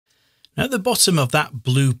Now at the bottom of that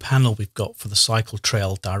blue panel we've got for the cycle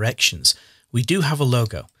trail directions, we do have a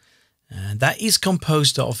logo. And that is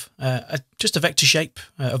composed of just a vector shape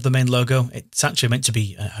of the main logo. It's actually meant to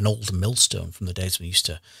be an old millstone from the days when we used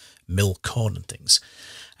to mill corn and things.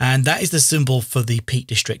 And that is the symbol for the Peak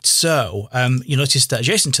District. So you notice that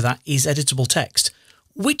adjacent to that is editable text,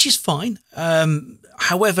 which is fine.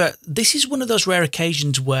 However, this is one of those rare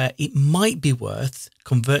occasions where it might be worth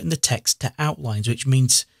converting the text to outlines, which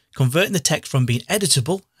means converting the text from being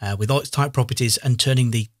editable with all its type properties and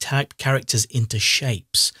turning the type characters into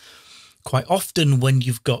shapes. Quite often when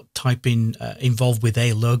you've got typing involved with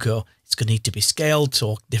a logo, it's going to need to be scaled to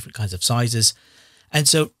all different kinds of sizes. And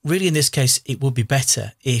so really in this case, it would be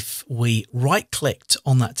better if we right-clicked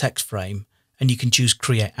on that text frame and you can choose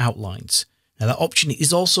Create Outlines. Now that option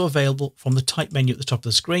is also available from the type menu at the top of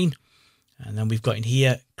the screen. And then we've got in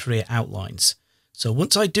here, Create Outlines. So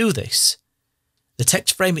once I do this, the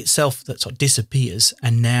text frame itself that sort of disappears,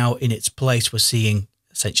 and now in its place, we're seeing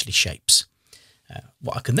essentially shapes.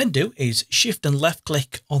 What I can then do is shift and left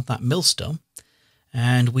click on that millstone,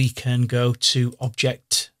 and we can go to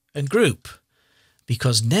Object and Group.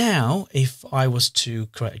 Because now if I was to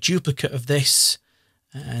create a duplicate of this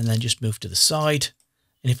and then just move to the side,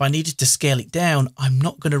 and if I needed to scale it down, I'm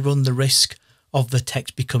not going to run the risk of the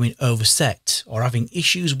text becoming overset or having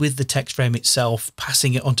issues with the text frame itself,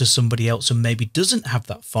 passing it onto somebody else who maybe doesn't have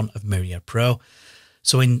that font of Myriad Pro.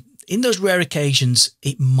 So in those rare occasions,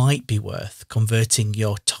 it might be worth converting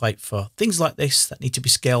your type for things like this that need to be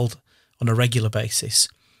scaled on a regular basis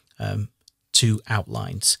to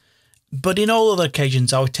outlines. But in all other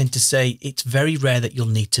occasions, I would tend to say it's very rare that you'll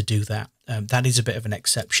need to do that. That is a bit of an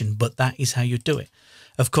exception, but that is how you do it.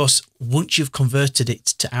 Of course, once you've converted it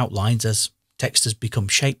to outlines, as text has become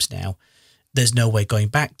shapes now, there's no way going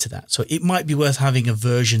back to that. So it might be worth having a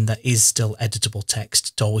version that is still editable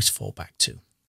text to always fall back to.